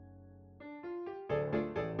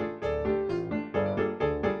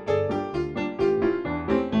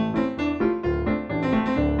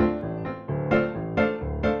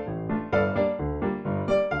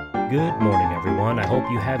Good morning, everyone. I hope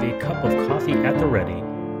you have a cup of coffee at the ready,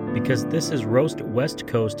 because this is Roast West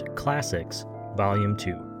Coast Classics, Volume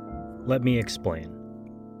 2. Let me explain.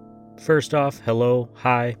 First off, hello,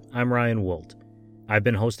 hi, I'm Ryan Wolt. I've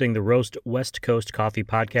been hosting the Roast West Coast Coffee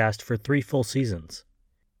podcast for 3 full seasons.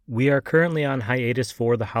 We are currently on hiatus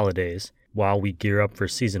for the holidays, while we gear up for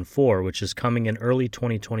Season 4, which is coming in early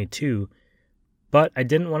 2022, but I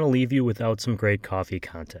didn't want to leave you without some great coffee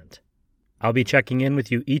content. I'll be checking in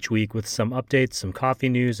with you each week with some updates, some coffee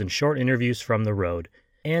news, and short interviews from the road.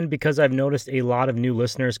 And because I've noticed a lot of new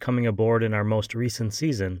listeners coming aboard in our most recent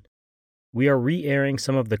season, we are re-airing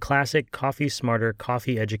some of the classic Coffee Smarter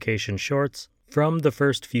coffee education shorts from the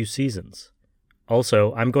first few seasons.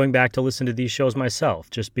 Also, I'm going back to listen to these shows myself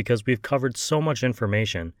just because we've covered so much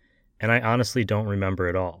information, and I honestly don't remember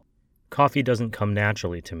it all. Coffee doesn't come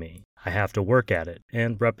naturally to me. I have to work at it,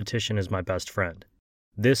 and repetition is my best friend.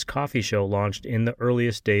 This coffee show launched in the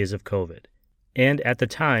earliest days of COVID, and at the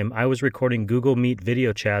time, I was recording Google Meet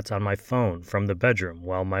video chats on my phone from the bedroom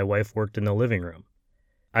while my wife worked in the living room.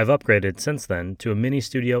 I've upgraded since then to a mini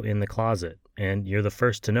studio in the closet, and you're the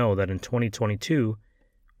first to know that in 2022,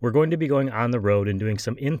 we're going to be going on the road and doing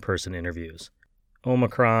some in-person interviews.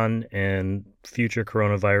 Omicron and future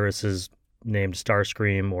coronaviruses named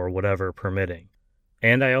Starscream or whatever permitting.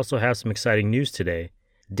 And I also have some exciting news today.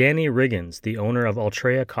 Danny Riggins, the owner of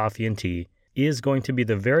Altrea Coffee and Tea, is going to be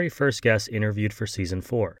the very first guest interviewed for Season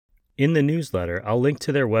 4. In the newsletter, I'll link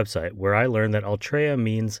to their website where I learned that Altrea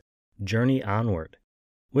means Journey Onward,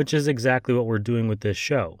 which is exactly what we're doing with this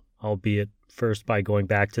show, albeit first by going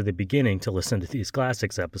back to the beginning to listen to these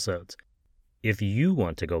classics episodes. If you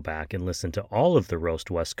want to go back and listen to all of the Roast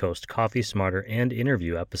West Coast Coffee Smarter and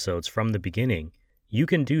interview episodes from the beginning, you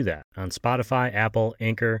can do that on Spotify, Apple,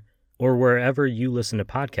 Anchor, or wherever you listen to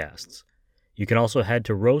podcasts. You can also head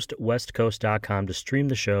to roastwestcoast.com to stream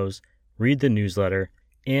the shows, read the newsletter,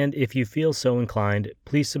 and if you feel so inclined,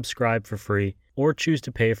 please subscribe for free or choose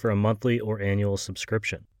to pay for a monthly or annual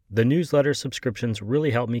subscription. The newsletter subscriptions really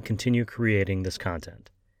help me continue creating this content.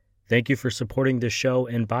 Thank you for supporting this show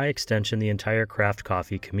and by extension the entire craft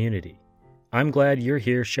coffee community. I'm glad you're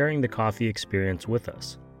here sharing the coffee experience with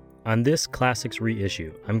us. On this Classics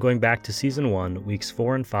reissue, I'm going back to Season 1, Weeks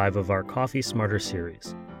 4 and 5 of our Coffee Smarter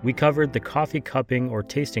series. We covered the coffee cupping or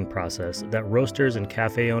tasting process that roasters and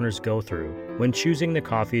cafe owners go through when choosing the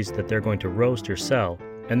coffees that they're going to roast or sell,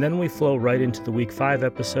 and then we flow right into the Week 5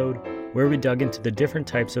 episode where we dug into the different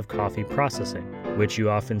types of coffee processing, which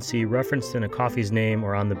you often see referenced in a coffee's name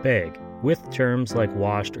or on the bag, with terms like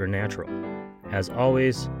washed or natural. As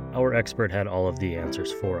always, our expert had all of the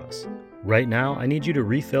answers for us. Right now, I need you to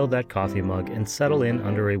refill that coffee mug and settle in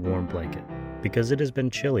under a warm blanket, because it has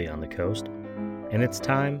been chilly on the coast, and it's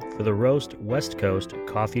time for the Roast West Coast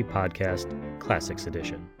Coffee Podcast Classics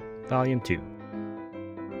Edition, Volume 2.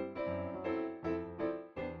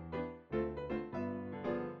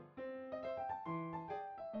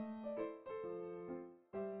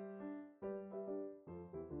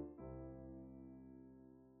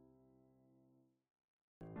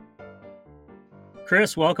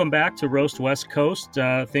 Chris, welcome back to Roast West Coast.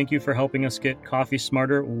 Thank you for helping us get coffee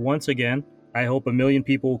smarter once again. I hope 1 million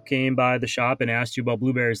people came by the shop and asked you about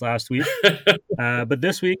blueberries last week. But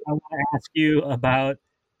this week, I want to ask you about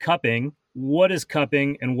cupping. What is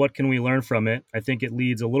cupping and what can we learn from it? I think it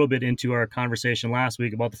leads a little bit into our conversation last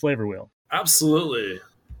week about the flavor wheel. Absolutely.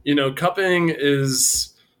 Cupping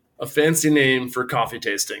is a fancy name for coffee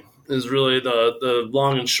tasting, is really the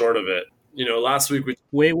long and short of it. Last week we...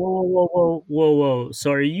 Wait, whoa.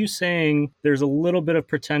 So are you saying there's a little bit of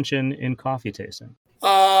pretension in coffee tasting?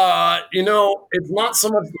 It's not so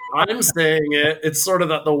much that I'm saying it. It's sort of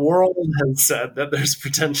that the world has said that there's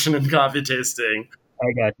pretension in coffee tasting.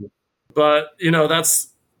 I got you. But,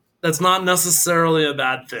 that's not necessarily a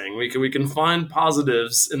bad thing. We can find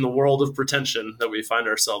positives in the world of pretension that we find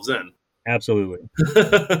ourselves in. Absolutely.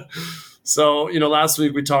 So, last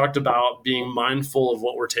week we talked about being mindful of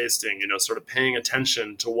what we're tasting, sort of paying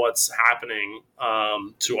attention to what's happening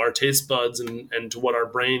to our taste buds and to what our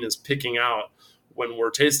brain is picking out when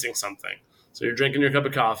we're tasting something. So you're drinking your cup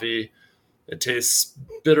of coffee, it tastes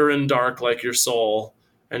bitter and dark like your soul,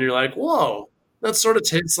 and you're like, whoa, that sort of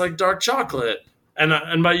tastes like dark chocolate.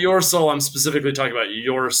 And by your soul, I'm specifically talking about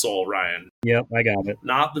your soul, Ryan. Yep, I got it.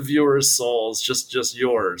 Not the viewer's souls, just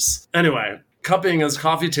yours. Anyway, cupping as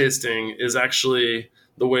coffee tasting is actually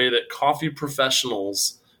the way that coffee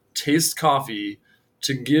professionals taste coffee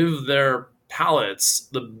to give their palates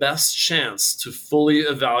the best chance to fully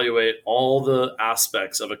evaluate all the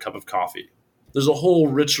aspects of a cup of coffee. There's a whole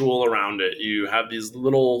ritual around it. You have these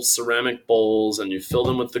little ceramic bowls and you fill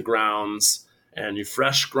them with the grounds, and you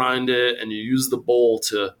fresh grind it, and you use the bowl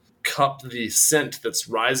to cup the scent that's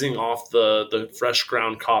rising off the fresh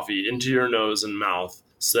ground coffee into your nose and mouth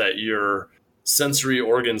so that your sensory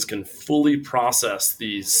organs can fully process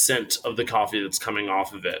the scent of the coffee that's coming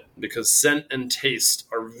off of it, because scent and taste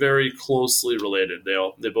are very closely related.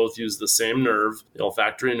 They both use the same nerve, the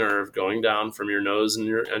olfactory nerve, going down from your nose and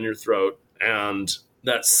your throat, and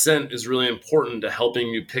that scent is really important to helping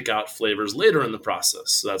you pick out flavors later in the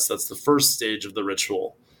process. So that's the first stage of the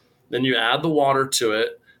ritual. Then you add the water to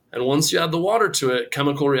it, and once you add the water to it,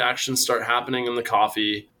 chemical reactions start happening in the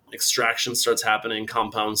coffee. Extraction starts happening.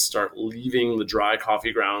 Compounds start leaving the dry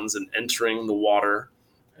coffee grounds and entering the water.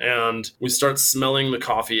 And we start smelling the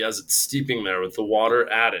coffee as it's steeping there with the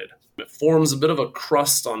water added. It forms a bit of a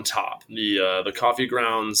crust on top. The coffee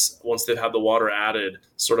grounds, once they've had the water added,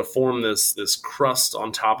 sort of form this crust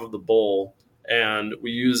on top of the bowl. And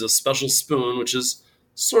we use a special spoon, which is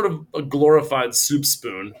sort of a glorified soup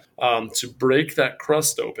spoon, to break that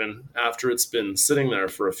crust open after it's been sitting there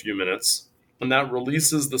for a few minutes. And that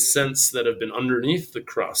releases the scents that have been underneath the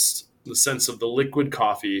crust, the sense of the liquid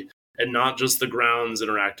coffee, and not just the grounds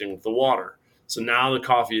interacting with the water. So now the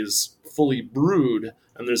coffee is fully brewed,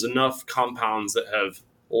 and there's enough compounds that have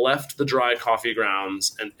left the dry coffee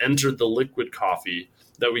grounds and entered the liquid coffee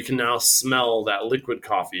that we can now smell that liquid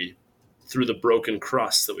coffee through the broken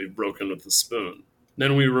crust that we've broken with the spoon.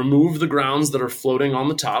 Then we remove the grounds that are floating on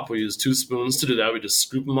the top. We use 2 spoons to do that. We just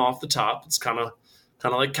scoop them off the top. It's kind of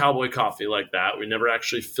like cowboy coffee like that. We never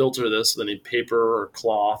actually filter this with any paper or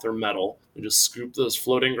cloth or metal. We just scoop those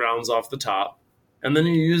floating grounds off the top. And then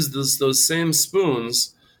you use those same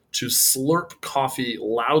spoons to slurp coffee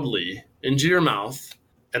loudly into your mouth.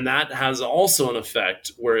 And that has also an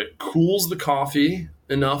effect where it cools the coffee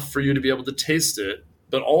enough for you to be able to taste it,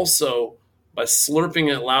 but also by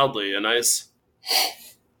slurping it loudly, a nice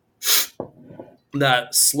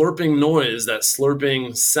that slurping noise, that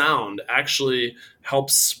slurping sound actually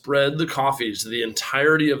helps spread the coffee to the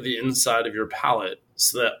entirety of the inside of your palate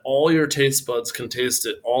so that all your taste buds can taste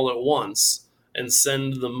it all at once and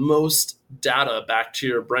send the most data back to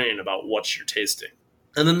your brain about what you're tasting.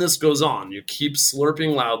 And then this goes on. You keep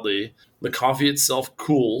slurping loudly, the coffee itself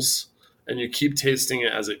cools, and you keep tasting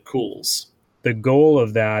it as it cools. The goal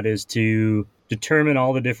of that is to determine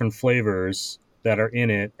all the different flavors that are in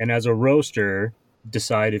it, and as a roaster,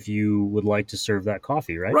 decide if you would like to serve that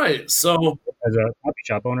coffee, right? Right. So as a coffee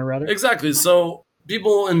shop owner, rather? Exactly. So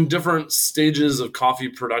people in different stages of coffee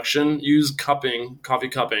production use coffee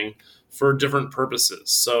cupping for different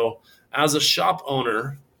purposes. So as a shop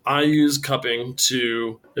owner, I use cupping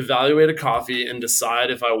to evaluate a coffee and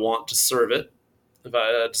decide if I want to serve it, if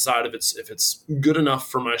I decide if it's good enough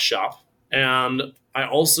for my shop. And I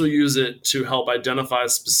also use it to help identify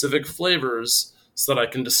specific flavors so that I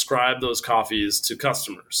can describe those coffees to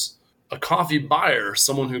customers. A coffee buyer,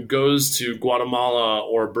 someone who goes to Guatemala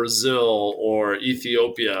or Brazil or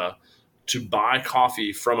Ethiopia to buy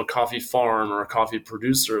coffee from a coffee farm or a coffee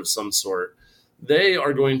producer of some sort, they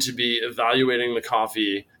are going to be evaluating the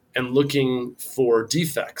coffee and looking for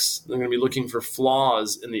defects. They're going to be looking for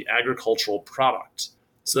flaws in the agricultural product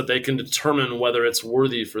so that they can determine whether it's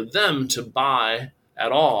worthy for them to buy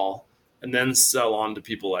at all and then sell on to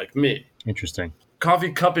people like me. Interesting.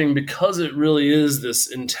 Coffee cupping, because it really is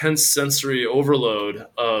this intense sensory overload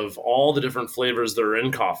of all the different flavors that are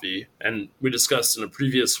in coffee, and we discussed in a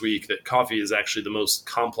previous week that coffee is actually the most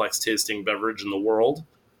complex tasting beverage in the world.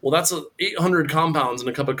 Well, that's 800 compounds in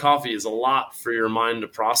a cup of coffee is a lot for your mind to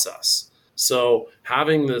process. So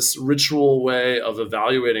having this ritual way of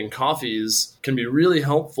evaluating coffees can be really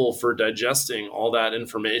helpful for digesting all that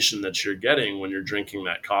information that you're getting when you're drinking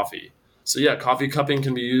that coffee. So yeah, coffee cupping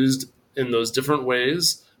can be used in those different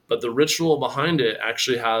ways, but the ritual behind it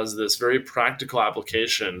actually has this very practical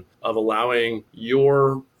application of allowing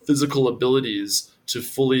your physical abilities to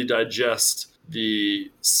fully digest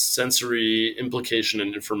the sensory implication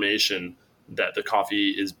and information that the coffee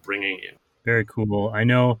is bringing you. Very cool.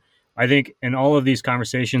 I think in all of these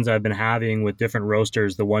conversations I've been having with different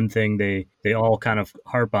roasters, the one thing they all kind of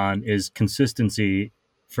harp on is consistency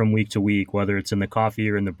from week to week, whether it's in the coffee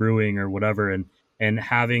or in the brewing or whatever. And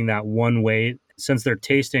having that one way, since they're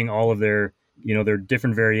tasting all of their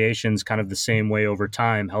different variations kind of the same way over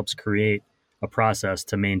time, helps create a process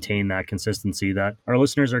to maintain that consistency that our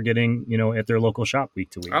listeners are getting, at their local shop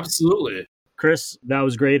week to week. Absolutely. Chris, that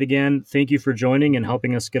was great again. Thank you for joining and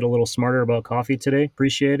helping us get a little smarter about coffee today.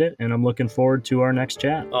 Appreciate it. And I'm looking forward to our next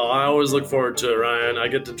chat. Oh, I always look forward to it, Ryan. I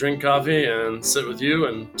get to drink coffee and sit with you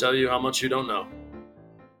and tell you how much you don't know.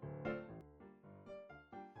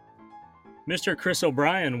 Mr. Chris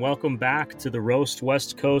O'Brien, welcome back to the Roast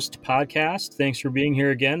West Coast podcast. Thanks for being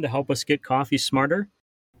here again to help us get coffee smarter.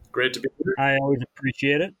 Great to be here. I always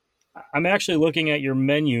appreciate it. I'm actually looking at your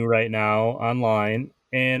menu right now online,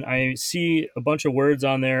 and I see a bunch of words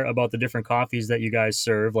on there about the different coffees that you guys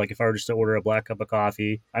serve. Like if I were just to order a black cup of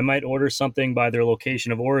coffee, I might order something by their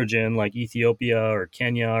location of origin, like Ethiopia or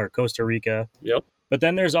Kenya or Costa Rica. Yep. But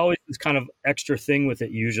then there's always this kind of extra thing with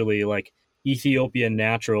it usually, like Ethiopia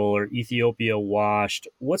natural or Ethiopia washed.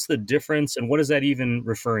 What's the difference, and what is that even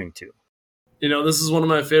referring to? You know, this is one of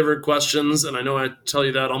my favorite questions, and I know I tell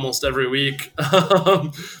you that almost every week,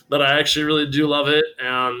 but I actually really do love it.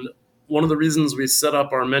 And one of the reasons we set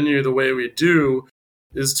up our menu the way we do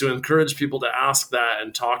is to encourage people to ask that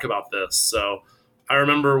and talk about this. So I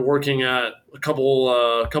remember working at a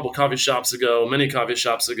couple coffee shops ago, many coffee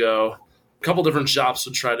shops ago. A couple different shops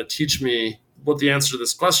would try to teach me what the answer to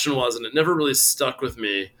this question was, and it never really stuck with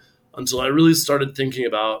me until I really started thinking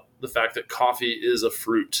about the fact that coffee is a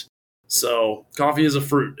fruit. So coffee is a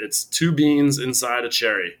fruit. It's two beans inside a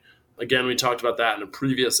cherry. Again, we talked about that in a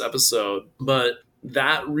previous episode, but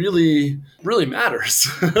that really matters.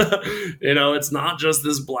 You know, it's not just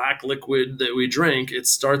this black liquid that we drink. It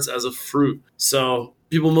starts as a fruit. So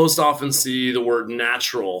people most often see the word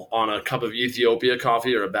natural on a cup of Ethiopia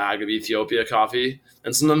coffee or a bag of Ethiopia coffee.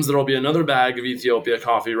 And sometimes there'll be another bag of Ethiopia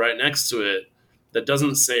coffee right next to it that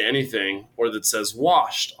doesn't say anything or that says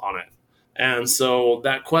washed on it. And so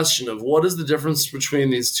that question of what is the difference between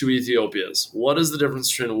these two Ethiopias? What is the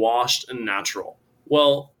difference between washed and natural?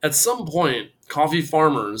 Well, at some point, coffee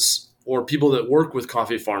farmers or people that work with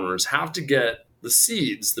coffee farmers have to get the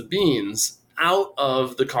seeds, the beans, out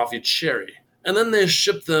of the coffee cherry. And then they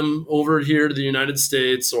ship them over here to the United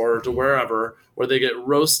States or to wherever, where they get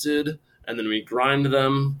roasted, and then we grind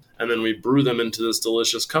them, and then we brew them into this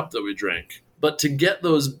delicious cup that we drink. But to get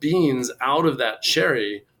those beans out of that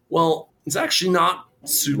cherry, well, it's actually not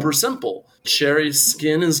super simple. Cherry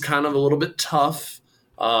skin is kind of a little bit tough.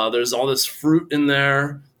 There's all this fruit in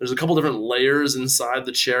there. There's a couple different layers inside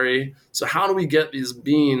the cherry. So how do we get these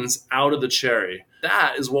beans out of the cherry?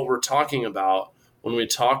 That is what we're talking about when we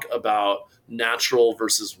talk about natural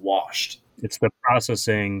versus washed. It's the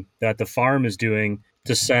processing that the farm is doing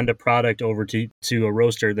to send a product over to a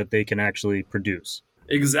roaster that they can actually produce.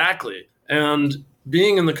 Exactly. And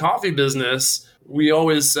being in the coffee business, we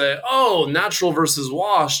always say, oh, natural versus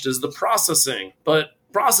washed is the processing. But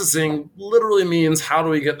processing literally means how do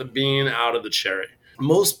we get the bean out of the cherry?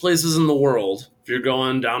 Most places in the world, if you're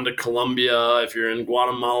going down to Colombia, if you're in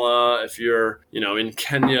Guatemala, if you're, in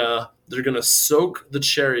Kenya, they're going to soak the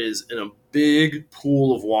cherries in a big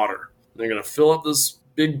pool of water. They're going to fill up this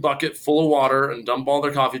big bucket full of water and dump all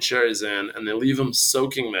their coffee cherries in, and they leave them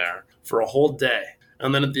soaking there for a whole day.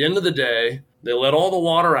 And then at the end of the day, they let all the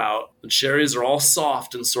water out. The cherries are all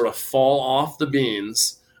soft and sort of fall off the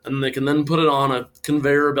beans, and they can then put it on a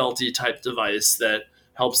conveyor belty type device that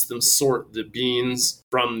helps them sort the beans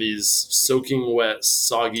from these soaking wet,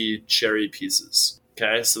 soggy cherry pieces.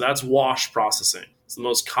 Okay, so that's wash processing. It's the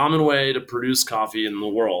most common way to produce coffee in the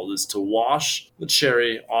world is to wash the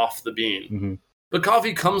cherry off the bean. Mm-hmm. But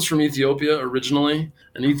coffee comes from Ethiopia originally,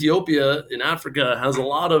 and Ethiopia in Africa has a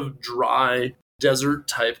lot of dry desert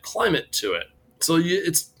type climate to it. So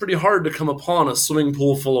it's pretty hard to come upon a swimming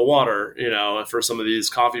pool full of water, for some of these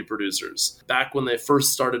coffee producers. Back when they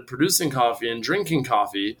first started producing coffee and drinking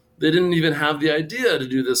coffee, they didn't even have the idea to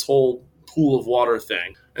do this whole pool of water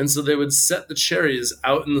thing. And so they would set the cherries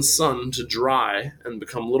out in the sun to dry and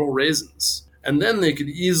become little raisins. And then they could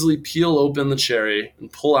easily peel open the cherry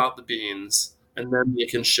and pull out the beans, and then they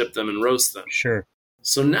can ship them and roast them. Sure.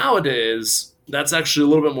 So nowadays, that's actually a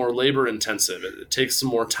little bit more labor intensive. It takes some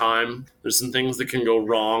more time. There's some things that can go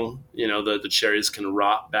wrong. The cherries can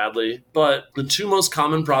rot badly. But the two most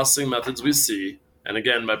common processing methods we see, and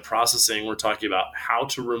again, by processing, we're talking about how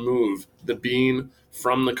to remove the bean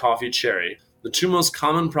from the coffee cherry. The two most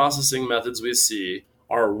common processing methods we see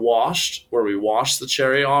are washed, where we wash the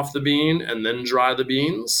cherry off the bean and then dry the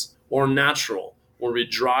beans, or natural, where we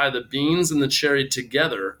dry the beans and the cherry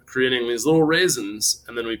together, creating these little raisins,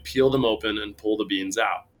 and then we peel them open and pull the beans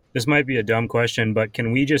out. This might be a dumb question, but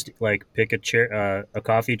can we just pick a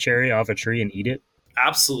coffee cherry off a tree and eat it?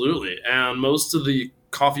 Absolutely. And most of the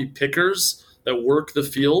coffee pickers that work the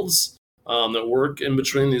fields, that work in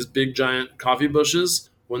between these big giant coffee bushes,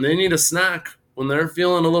 when they need a snack, when they're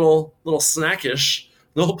feeling a little snackish,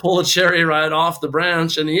 they'll pull a cherry right off the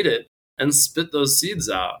branch and eat it and spit those seeds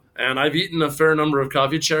out. And I've eaten a fair number of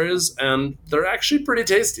coffee cherries, and they're actually pretty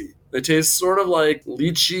tasty. They taste sort of like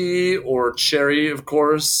lychee or cherry, of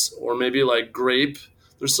course, or maybe like grape.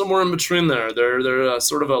 They're somewhere in between there. They're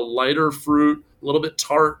sort of a lighter fruit, a little bit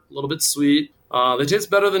tart, a little bit sweet. They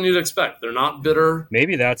taste better than you'd expect. They're not bitter.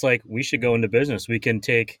 Maybe that's like, we should go into business. We can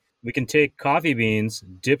take coffee beans,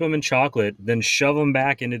 dip them in chocolate, then shove them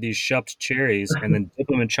back into these shupped cherries, and then dip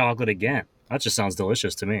them in chocolate again. That just sounds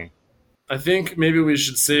delicious to me. I think maybe we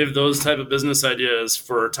should save those type of business ideas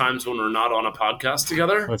for times when we're not on a podcast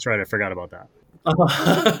together. That's right. I forgot about that.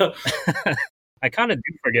 I kind of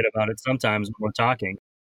do forget about it sometimes when we're talking.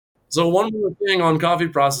 So one more thing on coffee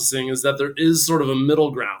processing is that there is sort of a middle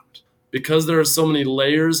ground. Because there are so many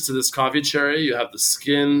layers to this coffee cherry, you have the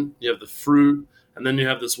skin, you have the fruit, and then you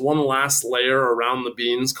have this one last layer around the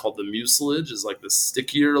beans called the mucilage, is like the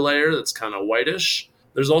stickier layer that's kind of whitish.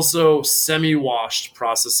 There's also semi-washed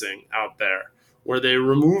processing out there where they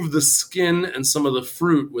remove the skin and some of the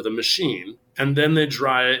fruit with a machine, and then they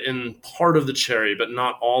dry it in part of the cherry, but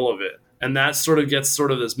not all of it. And that sort of gets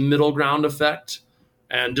sort of this middle ground effect.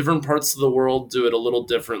 And different parts of the world do it a little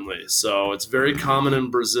differently. So it's very common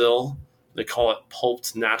in Brazil. They call it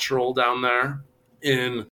pulped natural down there.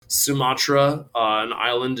 In Sumatra, an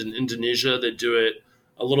island in Indonesia, they do it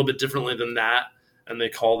a little bit differently than that. And they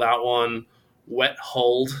call that one wet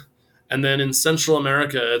hulled. And then in Central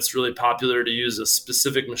America, it's really popular to use a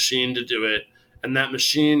specific machine to do it. And that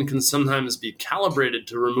machine can sometimes be calibrated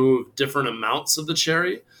to remove different amounts of the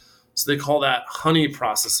cherry. So they call that honey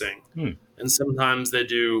processing. And sometimes they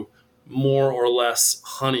do more or less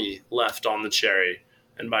honey left on the cherry.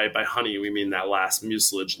 And by honey, we mean that last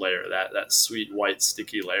mucilage layer, that sweet, white,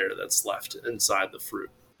 sticky layer that's left inside the fruit.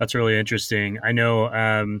 That's really interesting. I know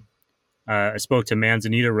I spoke to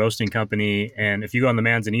Manzanita Roasting Company, and if you go on the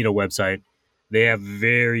Manzanita website, they have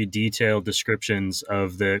very detailed descriptions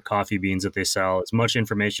of the coffee beans that they sell, as much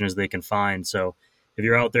information as they can find. So if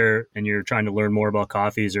you're out there and you're trying to learn more about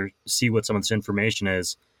coffees or see what some of this information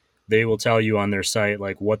is, they will tell you on their site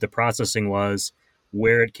like what the processing was,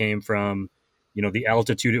 where it came from, the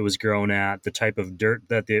altitude it was grown at, the type of dirt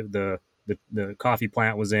that the coffee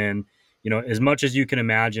plant was in, as much as you can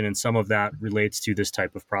imagine. And some of that relates to this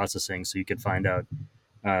type of processing. So you can find out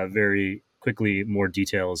very quickly more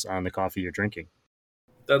details on the coffee you're drinking.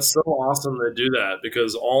 That's so awesome they do that,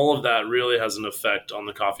 because all of that really has an effect on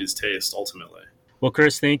the coffee's taste ultimately. Well,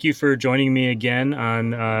 Chris, thank you for joining me again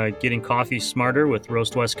on Getting Coffee Smarter with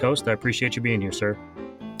Roast West Coast. I appreciate you being here, sir.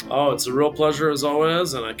 Oh, it's a real pleasure as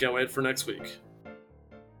always, and I can't wait for next week.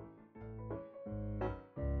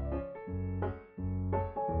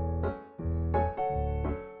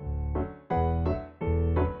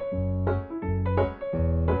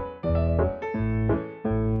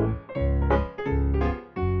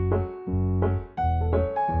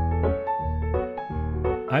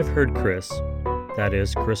 I've heard Chris, that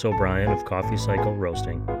is Chris O'Brien of Coffee Cycle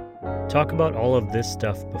Roasting, talk about all of this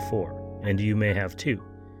stuff before, and you may have too.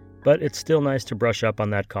 But it's still nice to brush up on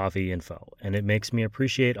that coffee info, and it makes me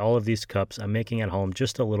appreciate all of these cups I'm making at home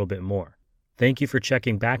just a little bit more. Thank you for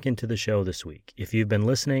checking back into the show this week. If you've been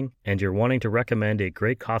listening and you're wanting to recommend a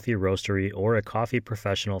great coffee roastery or a coffee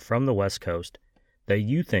professional from the West Coast that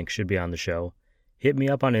you think should be on the show, hit me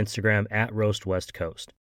up on Instagram at Roast West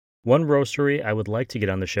Coast. One roastery I would like to get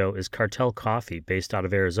on the show is Cartel Coffee, based out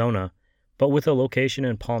of Arizona, but with a location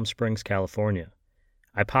in Palm Springs, California.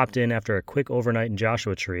 I popped in after a quick overnight in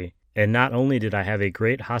Joshua Tree, and not only did I have a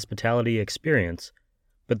great hospitality experience,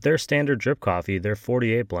 but their standard drip coffee, their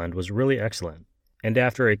 48 blend, was really excellent. And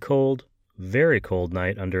after a cold, very cold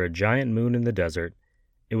night under a giant moon in the desert,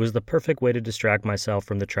 it was the perfect way to distract myself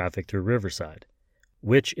from the traffic through Riverside,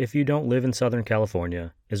 which, if you don't live in Southern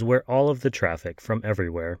California, is where all of the traffic from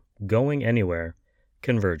everywhere, going anywhere,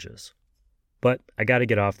 converges. But I gotta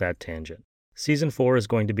get off that tangent. Season 4 is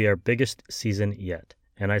going to be our biggest season yet,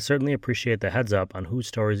 and I certainly appreciate the heads up on whose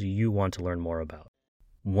stories you want to learn more about.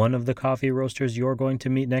 One of the coffee roasters you're going to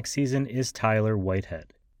meet next season is Tyler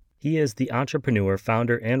Whitehead. He is the entrepreneur,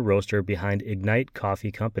 founder, and roaster behind Ignite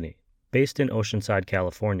Coffee Company, based in Oceanside,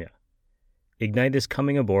 California. Ignite is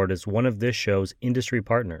coming aboard as one of this show's industry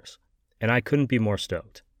partners, and I couldn't be more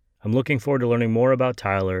stoked. I'm looking forward to learning more about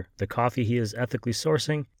Tyler, the coffee he is ethically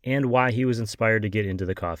sourcing, and why he was inspired to get into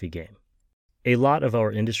the coffee game. A lot of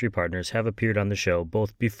our industry partners have appeared on the show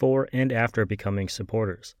both before and after becoming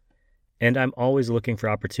supporters, and I'm always looking for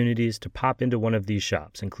opportunities to pop into one of these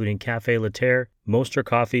shops, including Cafe Laterre, Moster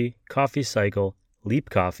Coffee, Coffee Cycle,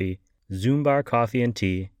 Leap Coffee, Zoom Bar Coffee and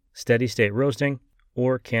Tea, Steady State Roasting,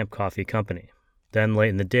 or Camp Coffee Company. Then late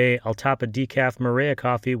in the day, I'll top a decaf Maria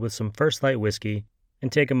coffee with some First Light whiskey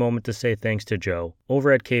and take a moment to say thanks to Joe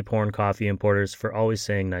over at Cape Horn Coffee Importers for always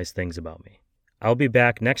saying nice things about me. I'll be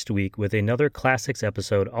back next week with another Classics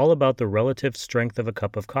episode all about the relative strength of a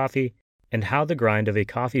cup of coffee and how the grind of a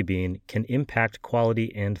coffee bean can impact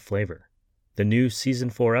quality and flavor. The new Season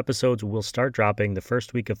 4 episodes will start dropping the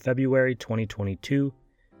first week of February 2022.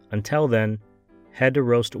 Until then, head to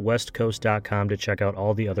roastwestcoast.com to check out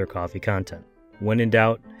all the other coffee content. When in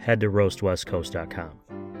doubt, head to roastwestcoast.com.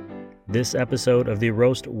 This episode of the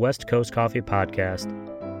Roast West Coast Coffee Podcast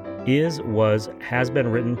has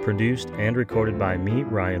been written, produced, and recorded by me,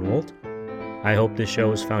 Ryan Wolt. I hope this show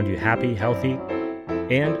has found you happy, healthy,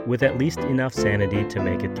 and with at least enough sanity to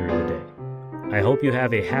make it through the day. I hope you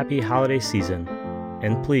have a happy holiday season,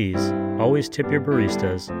 and please always tip your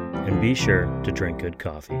baristas and be sure to drink good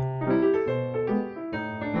coffee.